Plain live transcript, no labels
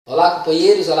Olá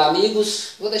companheiros, olá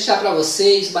amigos, vou deixar para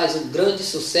vocês mais um grande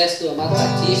sucesso do Amado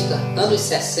Batista, anos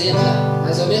 60,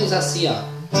 mais ou menos assim, ó.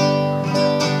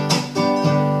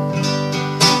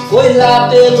 Foi lá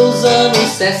pelos anos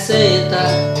 60,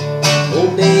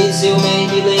 o mês eu nem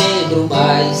me lembro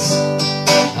mais.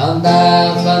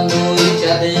 Andava a noite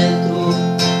adentro,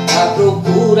 à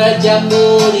procura de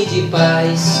amor e de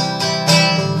paz.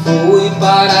 Fui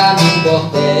parar num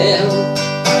bordel,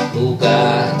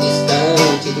 lugar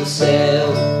distante do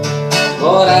céu,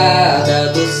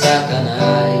 morada dos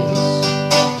satanás.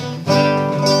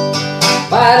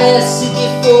 Parece que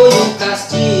foi um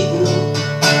castigo,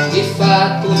 de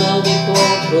fato não me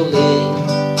controlei,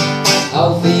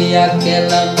 ao ver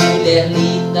aquela mulher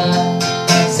linda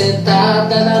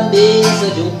sentada na mesa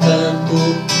de um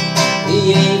canto.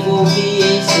 Me envolvi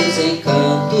em seus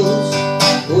encantos,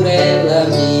 por ela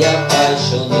me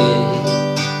apaixonei.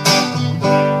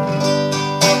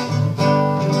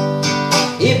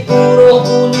 E por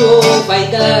orgulho ou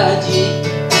vaidade,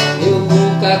 eu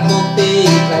nunca contei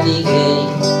pra ninguém.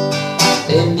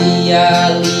 Temia a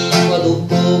língua do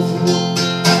povo,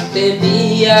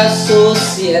 temia a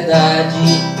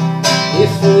sociedade, e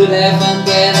fui levando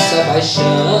essa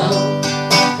paixão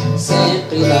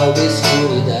sempre na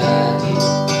obscuridade.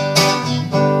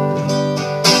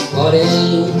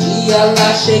 Porém um dia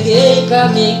lá cheguei pra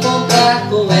me encontrar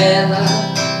com ela,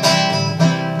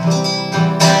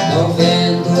 não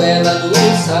vendo ela no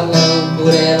salão,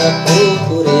 por ela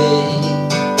procurei.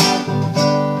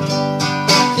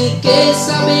 Fiquei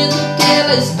sabendo que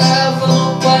ela estava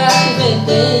no quarto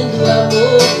vendendo o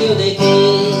amor que eu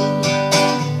neguei.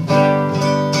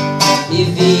 Me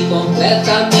vi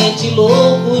completamente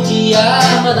louco, de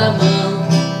arma na mão,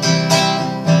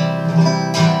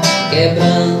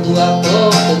 quebrando a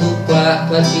porta do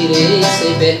quarto, atirei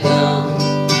sem perdão.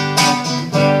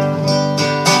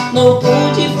 Não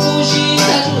pude fugir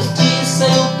da justiça,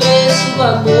 e o preço do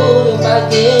amor eu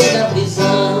paguei na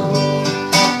prisão.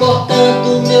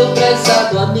 Portanto, meu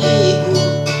prezado amigo,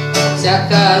 se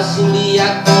acaso lhe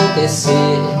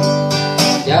acontecer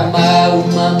de amar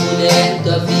uma mulher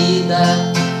da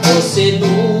vida, você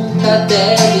nunca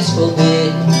deve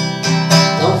esconder.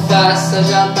 Não faça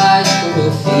jamais como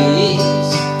eu fiz,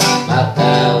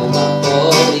 matar uma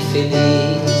pobre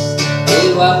infeliz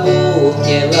pelo amor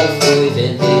que ela foi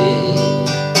vender.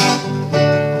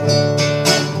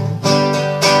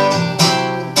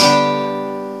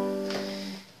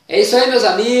 É isso aí, meus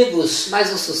amigos,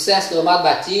 mais um sucesso do Amado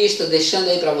Batista, deixando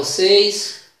aí para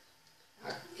vocês.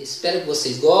 Espero que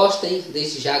vocês gostem,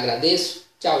 desde já agradeço.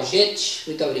 Tchau, gente,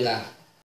 muito obrigado.